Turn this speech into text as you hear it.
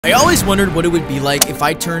I always wondered what it would be like if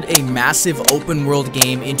I turned a massive open world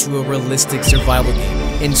game into a realistic survival game.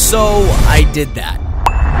 And so, I did that.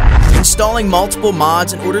 Installing multiple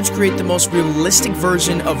mods in order to create the most realistic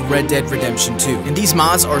version of Red Dead Redemption 2. And these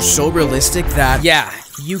mods are so realistic that, yeah,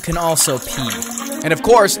 you can also pee. And of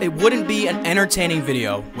course, it wouldn't be an entertaining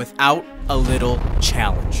video without a little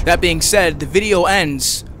challenge. That being said, the video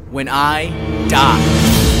ends when I die.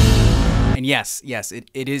 And yes, it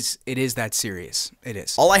is that serious. It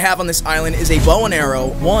is. All I have on this island is a bow and arrow,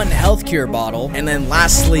 one health cure bottle, and then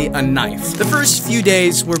lastly, a knife. The first few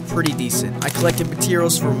days were pretty decent. I collected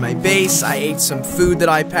materials for my base, I ate some food that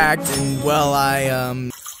I packed, and well,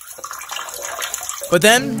 But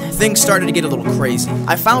then, things started to get a little crazy.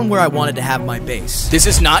 I found where I wanted to have my base. This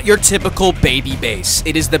is not your typical baby base.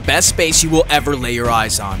 It is the best base you will ever lay your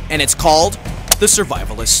eyes on, and it's called the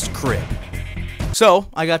Survivalist Crib. So,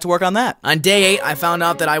 I got to work on that. On day 8, I found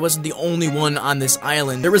out that I wasn't the only one on this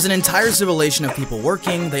island. There was an entire civilization of people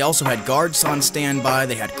working, they also had guards on standby,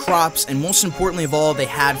 they had crops, and most importantly of all, they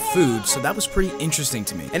had food, so that was pretty interesting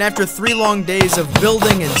to me. And after 3 long days of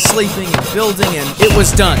building and sleeping and building, and it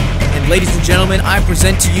was done. And ladies and gentlemen, I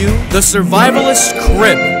present to you, the Survivalist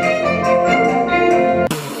Crib.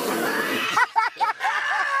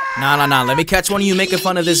 Nah, let me catch one of you making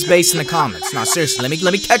fun of this base in the comments. No, seriously,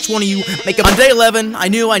 let me catch one of you making. On day 11, I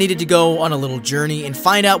knew I needed to go on a little journey and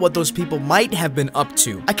find out what those people might have been up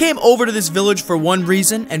to. I came over to this village for one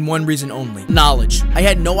reason, and one reason only. Knowledge. I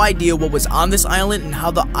had no idea what was on this island and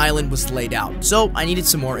how the island was laid out, so I needed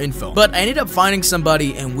some more info. But I ended up finding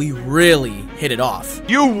somebody, and we really hit it off.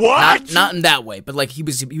 You what? Not in that way, but like he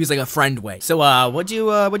was like a friend way. So, what'd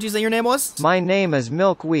you say your name was? My name is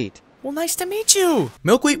Milkweed. Well, nice to meet you!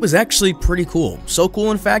 Milkweed was actually pretty cool. So cool,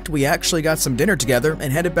 in fact, we actually got some dinner together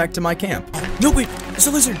and headed back to my camp. Milkweed, it's a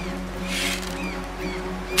lizard!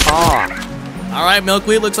 Ah. Alright,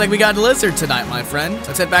 Milkweed, looks like we got a lizard tonight, my friend.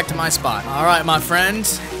 Let's head back to my spot. Alright, my friend,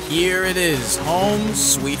 here it is. Home,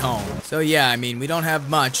 sweet home. So yeah, I mean, we don't have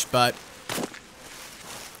much, but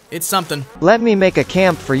it's something. Let me make a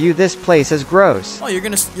camp for you. This place is gross. Oh, you're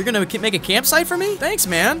gonna make a campsite for me? Thanks,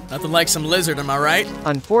 man. Nothing like some lizard, am I right?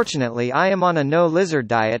 Unfortunately, I am on a no lizard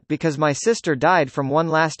diet because my sister died from one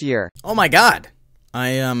last year. Oh my god.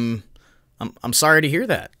 I'm sorry to hear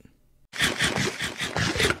that.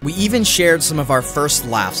 We even shared some of our first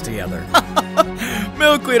laughs together.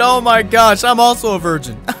 Milkweed, oh my gosh, I'm also a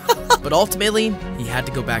virgin. But ultimately, he had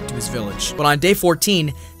to go back to his village. But on day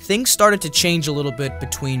 14, things started to change a little bit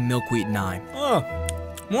between Milkweed and I. Oh,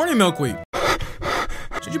 morning, Milkweed.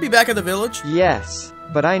 Should you be back at the village? Yes,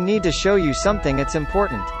 but I need to show you something. It's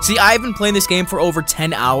important. See, I've been playing this game for over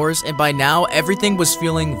 10 hours, and by now, everything was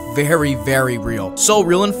feeling very, very real. So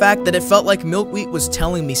real, in fact, that it felt like Milkweed was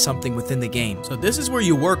telling me something within the game. So this is where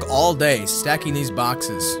you work all day, stacking these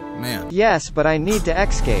boxes. Man. Yes, but I need to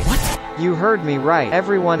escape. What? You heard me right.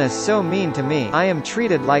 Everyone is so mean to me. I am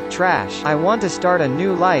treated like trash. I want to start a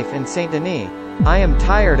new life in Saint Denis. I am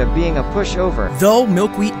tired of being a pushover. Though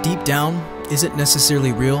Milkweed deep down isn't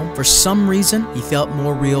necessarily real, for some reason, he felt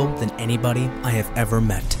more real than anybody I have ever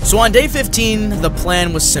met. So on day 15, the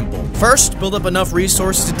plan was simple. First, build up enough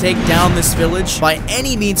resources to take down this village by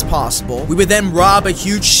any means possible. We would then rob a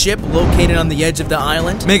huge ship located on the edge of the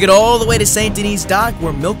island, make it all the way to Saint Denis Dock,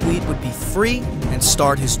 where Milkweed would be free and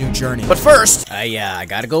start his new journey. But first, I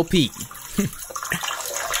gotta go pee.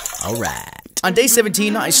 Alright. On day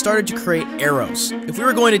 17, I started to create arrows. If we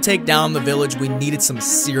were going to take down the village, we needed some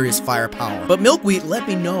serious firepower. But Milkweed let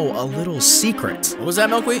me know a little secret. What was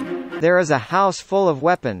that, Milkweed? There is a house full of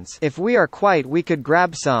weapons. If we are quiet, we could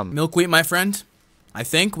grab some. Milkweed, my friend, I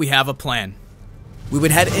think we have a plan. We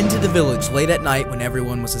would head into the village late at night when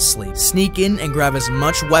everyone was asleep. Sneak in and grab as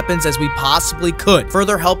much weapons as we possibly could,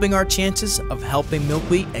 further helping our chances of helping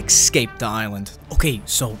Milkweed escape the island. Okay,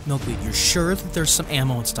 so Milkweed, you're sure that there's some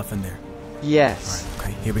ammo and stuff in there? Yes. Alright,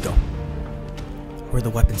 okay, here we go. Where are the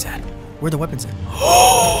weapons at? Where are the weapons at?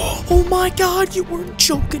 Oh my god, you weren't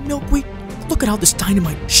joking, Milkweed. Look at how this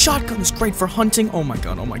dynamite shotgun is great for hunting. Oh my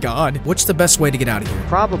god, oh my god. What's the best way to get out of here?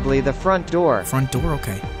 Probably the front door. Front door,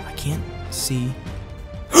 okay. I can't see.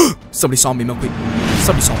 Somebody saw me, Milkweed.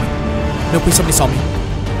 Somebody saw me. Milkweed, somebody saw me.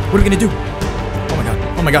 What are we gonna do? Oh my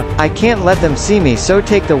god, oh my god. I can't let them see me, so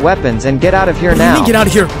take the weapons and get out of here now. What do you mean get out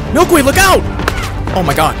of here? Milkweed, look out! Oh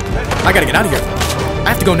my god. I gotta get out of here. I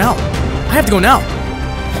have to go now. I have to go now.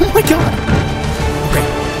 Oh my god. Okay.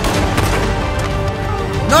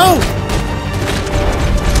 No!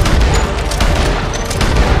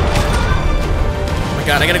 Oh my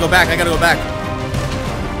god, I gotta go back. I gotta go back.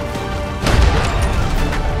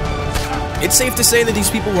 It's safe to say that these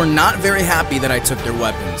people were not very happy that I took their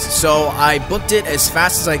weapons, so I booked it as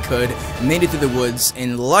fast as I could, made it through the woods,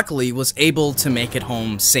 and luckily was able to make it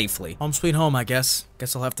home safely. Home sweet home, I guess.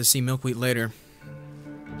 Guess I'll have to see Milkweed later.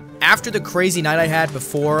 After the crazy night I had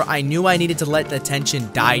before, I knew I needed to let the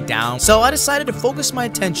tension die down, so I decided to focus my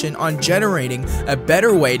attention on generating a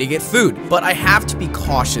better way to get food. But I have to be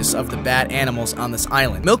cautious of the bad animals on this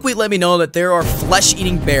island. Milkweed let me know that there are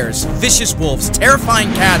flesh-eating bears, vicious wolves,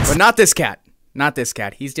 terrifying cats, but not this cat. Not this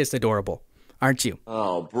cat. He's just adorable. Aren't you?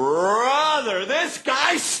 Oh, brother, this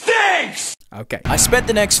guy stinks! Okay. I spent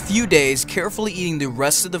the next few days carefully eating the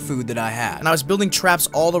rest of the food that I had, and I was building traps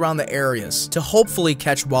all around the areas to hopefully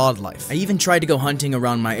catch wildlife. I even tried to go hunting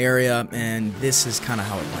around my area, and this is kind of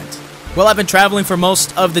how it went. Well, I've been traveling for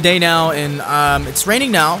most of the day now, and it's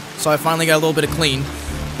raining now, so I finally got a little bit of clean,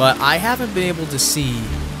 but I haven't been able to see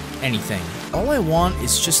anything. All I want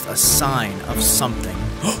is just a sign of something.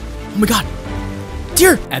 Oh my god!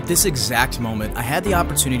 Deer! At this exact moment, I had the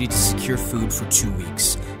opportunity to secure food for 2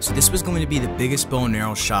 weeks. So this was going to be the biggest bow and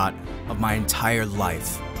arrow shot of my entire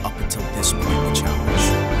life up until this point in the challenge.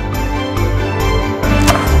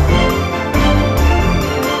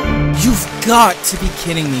 You've got to be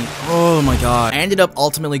kidding me. Oh my god. I ended up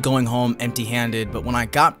ultimately going home empty-handed, but when I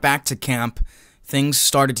got back to camp, things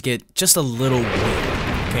started to get just a little weird.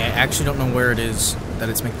 Okay, I actually don't know where it is that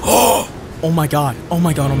it's making. Oh my god. Oh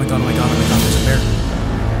my god, oh my god, oh my god, oh my god, there's a bear.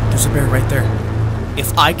 There's a bear right there.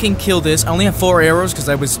 If I can kill this, I only have 4 arrows because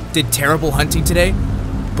I did terrible hunting today,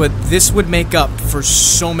 but this would make up for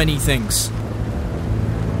so many things.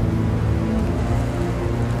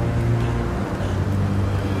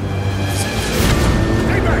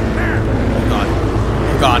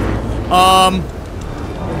 Oh god.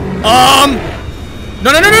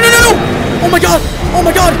 No, no, no, no, no, no! Oh my god! Oh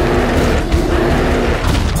my god!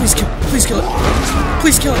 Please kill it. Please kill it.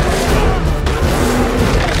 Please kill it.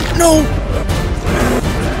 No!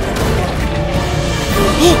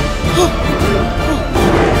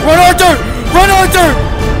 Run, Arthur! Run, Arthur!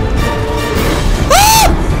 Ah!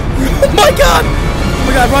 Oh my god! Oh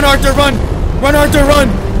my god, run, Arthur, run! Run, Arthur, run!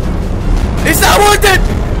 It's not worth it!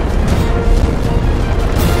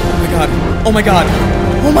 Oh my god. Oh my god.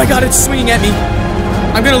 Oh my god, it's swinging at me.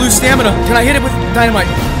 I'm gonna lose stamina. Can I hit it with dynamite?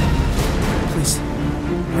 Please.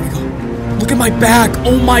 Where'd it go? Look at my back.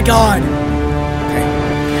 Oh my god. Okay.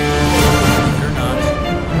 You're not.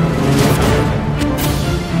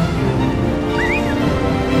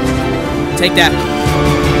 Take that.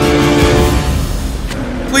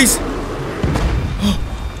 Please.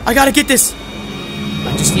 I gotta get this.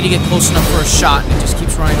 I just need to get close enough for a shot, and it just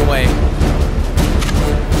keeps running away.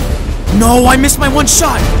 No, I missed my one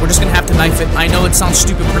shot! We're just gonna have to knife it. I know it sounds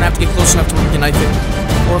stupid, we're gonna have to get close enough to where we can knife it.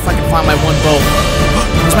 Or if I can find my one bow.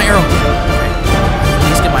 Where's my arrow? Okay. At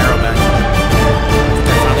least get my arrow back. I think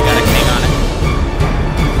I finally got a hang on it.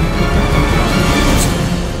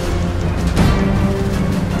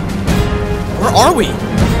 Where are we? I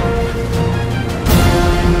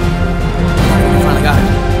finally got it.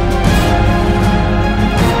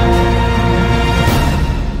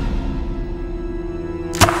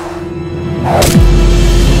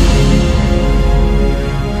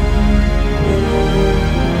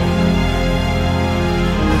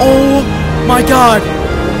 Oh my god!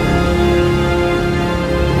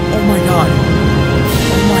 Oh my god.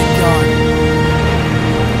 Oh my god.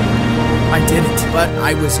 I did it, but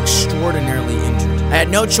I was extraordinarily injured. I had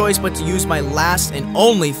no choice but to use my last and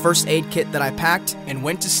only first aid kit that I packed and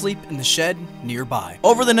went to sleep in the shed nearby.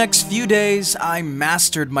 Over the next few days, I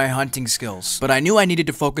mastered my hunting skills, but I knew I needed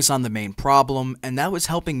to focus on the main problem, and that was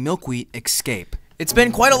helping Milkweed escape. It's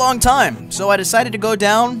been quite a long time, so I decided to go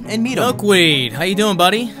down and meet him. Milkweed, how you doing,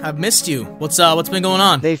 buddy? I've missed you. What's been going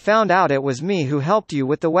on? They found out it was me who helped you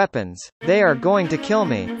with the weapons. They are going to kill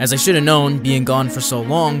me. As I should have known, being gone for so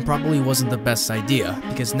long probably wasn't the best idea,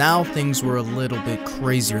 because now things were a little bit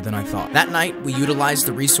crazier than I thought. That night, we utilized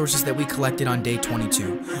the resources that we collected on day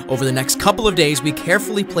 22. Over the next couple of days, we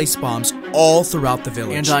carefully placed bombs all throughout the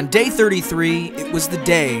village. And on day 33, it was the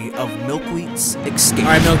day of Milkweed's escape.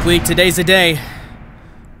 Alright, Milkweed, today's the day.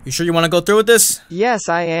 You sure you want to go through with this? Yes,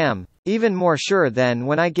 I am. Even more sure than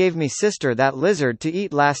when I gave me sister that lizard to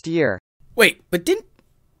eat last year. Wait, but didn't...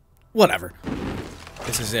 Whatever.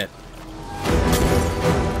 This is it.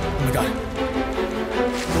 Oh my god.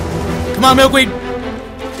 Come on, Milkweed!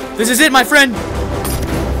 This is it, my friend!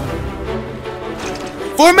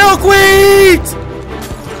 For Milkweed!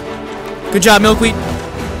 Good job, Milkweed.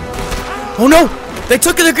 Oh no! They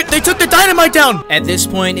took the dynamite down! At this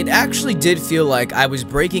point, it actually did feel like I was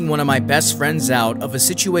breaking one of my best friends out of a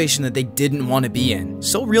situation that they didn't want to be in.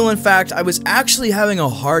 So real, in fact, I was actually having a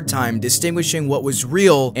hard time distinguishing what was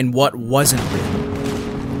real and what wasn't real.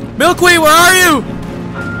 Milkweed, where are you?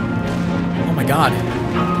 Oh my god.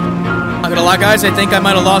 Not gonna lie, guys, I think I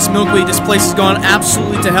might have lost Milkweed. This place is going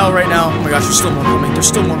absolutely to hell right now. Oh my gosh, there's still more coming. There's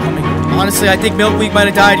still more coming. Honestly, I think Milkweed might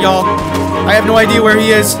have died, y'all. I have no idea where he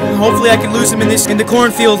is. Hopefully I can lose him in the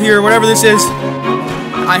cornfield here, whatever this is.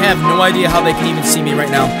 I have no idea how they can even see me right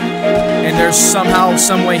now. And they're somehow,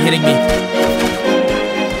 some way hitting me.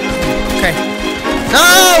 Okay.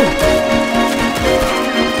 No!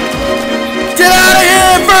 Get out of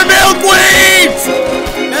here for Milkweed!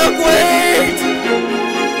 Milkweed!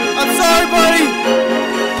 I'm sorry, buddy,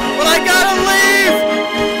 but I gotta leave!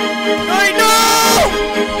 I know!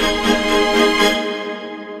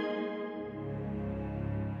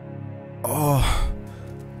 Oh.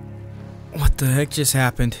 What the heck just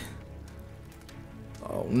happened?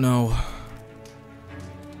 Oh no.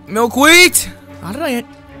 Milkweed! How did I...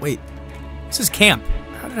 Wait. This is camp.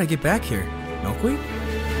 How did I get back here? Milkweed?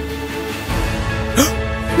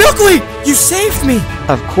 Milkweed! You saved me!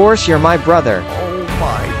 Of course you're my brother. Oh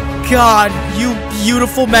my god, you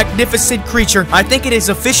beautiful, magnificent creature. I think it is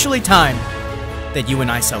officially time that you and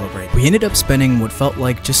I celebrate. We ended up spending what felt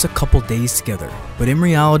like just a couple days together, but in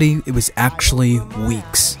reality, it was actually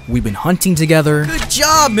weeks. We've been hunting together. Good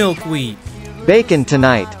job, Milkweed! Bacon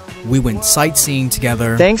tonight. We went sightseeing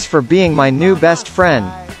together. Thanks for being my new best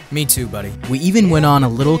friend. Me too, buddy. We even went on a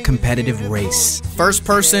little competitive race. First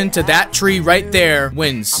person to that tree right there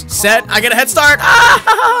wins. Set, I get a head start.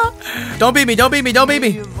 Ah! Don't beat me, don't beat me, don't beat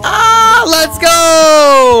me. Ah, let's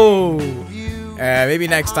go! Maybe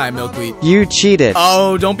next time, Milkweed. You cheated.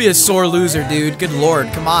 Oh, don't be a sore loser, dude. Good lord,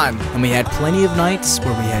 come on. And we had plenty of nights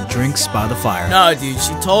where we had drinks by the fire. No, dude,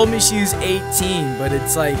 she told me she was 18, but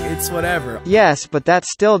it's like, it's whatever. Yes, but that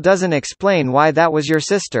still doesn't explain why that was your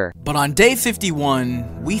sister. But on day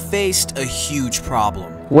 51, we faced a huge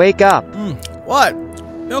problem. Wake up. What?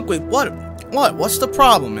 Milkweed, what? What's the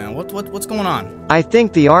problem, man? What's going on? I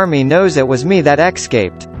think the army knows it was me that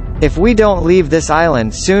escaped. If we don't leave this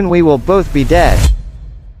island soon, we will both be dead.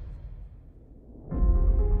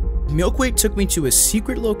 Milkweed took me to a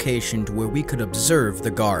secret location to where we could observe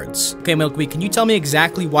the guards. Okay, Milkweed, can you tell me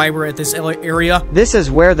exactly why we're at this area? This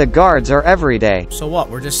is where the guards are every day. So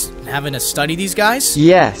what, we're just having to study these guys?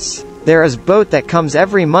 Yes. There is a boat that comes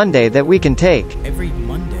every Monday that we can take. Every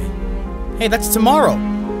Monday? Hey, that's tomorrow.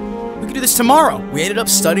 We could do this tomorrow. We ended up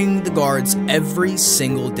studying the guards every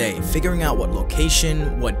single day, figuring out what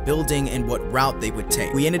location, what building, and what route they would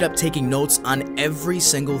take. We ended up taking notes on every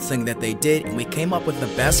single thing that they did, and we came up with the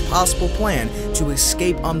best possible plan to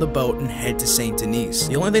escape on the boat and head to St. Denis.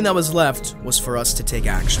 The only thing that was left was for us to take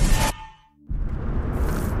action.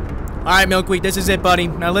 Alright, Milkweed, this is it, buddy.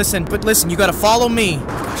 Now listen, you gotta follow me. Oh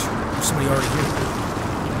gosh, there's somebody already here.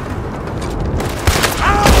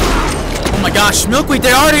 Oh my gosh, Milkweed,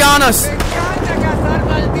 they're already on us!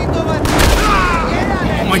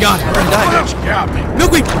 Oh my god, we're gonna die.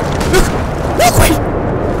 Milkweed! Milkweed!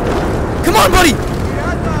 Come on, buddy!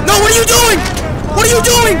 No, what are you doing? What are you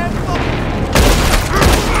doing?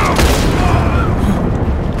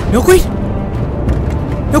 Milkweed?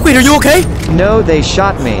 Milkweed, are you okay? No, they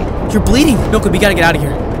shot me. You're bleeding. Milkweed, we gotta get out of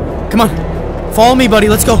here. Come on. Follow me, buddy,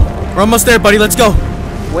 let's go. We're almost there, buddy, let's go.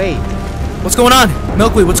 Wait. What's going on?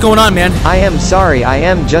 Milkweed, what's going on, man? I am sorry, I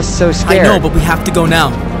am just so scared. I know, but we have to go now.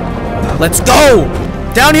 Let's go!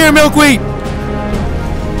 Down here, Milkweed!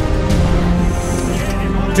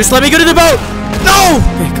 Just let me get to the boat! No!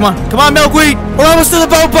 Okay, come on. Come on, Milkweed! We're almost to the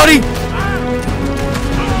boat, buddy!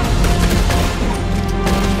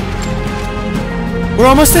 We're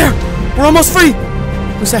almost there! We're almost free!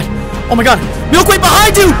 What's that? Oh my god! Milkweed,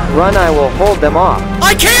 behind you! Run, I will hold them off.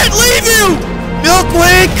 I can't leave you!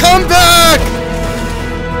 Milkweed, come back!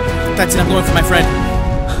 That's it, I'm going for my friend.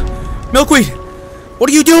 Milkweed, what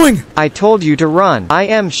are you doing? I told you to run. I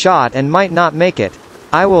am shot and might not make it.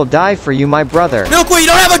 I will die for you, my brother. Milkweed, you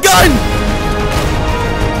don't have a gun!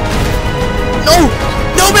 No!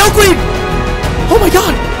 No, Milkweed! Oh my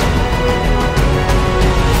god!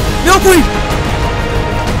 Milkweed!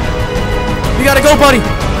 We gotta go, buddy!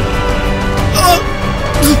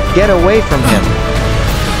 Get away from him.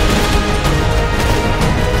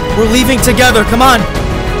 We're leaving together, come on!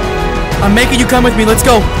 I'm making you come with me, let's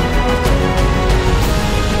go!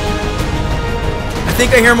 I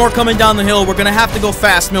think I hear more coming down the hill. We're gonna have to go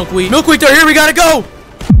fast, Milkweed. Milkweed, they're here, we gotta go!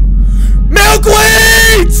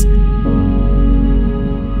 Milkweed!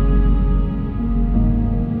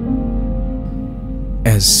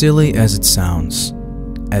 As silly as it sounds,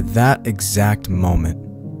 At that exact moment,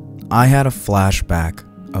 I had a flashback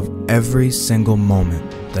of every single moment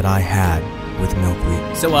that I had with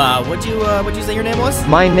Milkweed. So, what'd you say your name was?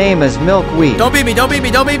 My name is Milkweed. Don't beat me, don't beat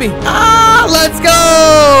me, don't beat me! Ah, let's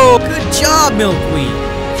go! Good job, Milkweed!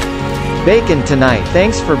 Bacon tonight.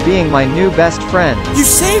 Thanks for being my new best friend. You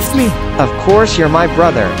saved me! Of course you're my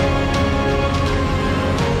brother.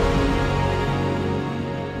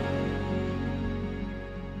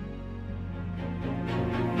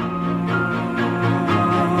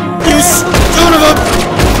 You son of a...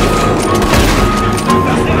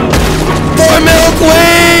 Boy,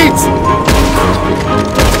 Milkweed!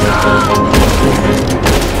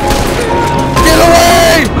 Get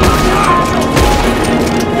away!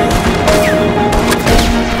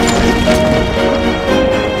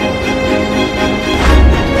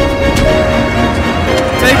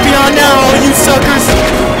 Take me on now, all you suckers!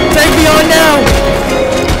 Take me on now!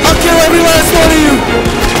 I'll kill every last one of you!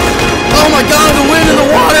 Oh my god, the wind and the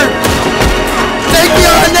water! Take me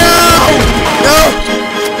on now! No!